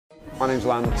My name's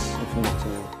Lance, I'm from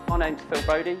Nottingham. My name's Phil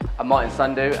Brodie. I'm Martin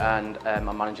Sandu and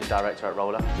I'm Managing Director at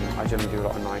Roller. I generally do a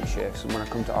lot of night shifts, and when I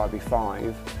come to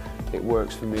RB5, it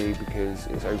works for me because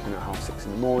it's open at 6:30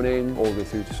 in the morning, all the way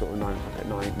through to sort of 9 o'clock at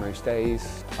night most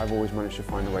days. I've always managed to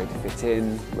find a way to fit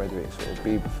in, whether it's sort of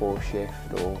be before a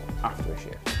shift or after a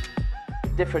shift. The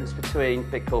difference between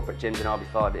big corporate gyms and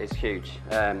RB5 is huge.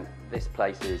 This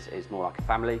place is more like a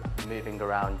family. Moving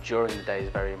around during the day is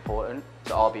very important.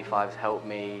 So RB5 has helped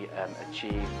me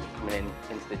achieve coming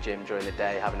into the gym during the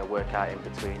day, having a workout in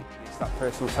between. It's that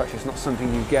personal touch, it's not something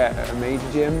you get at a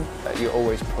major gym. You're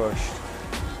always pushed.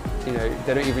 You know,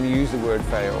 they don't even use the word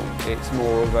fail. It's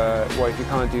more of a, well, if you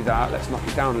can't do that, let's knock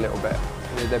it down a little bit.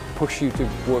 You know, they push you to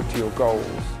work to your goals.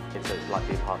 It's like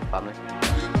being part of the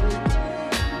family.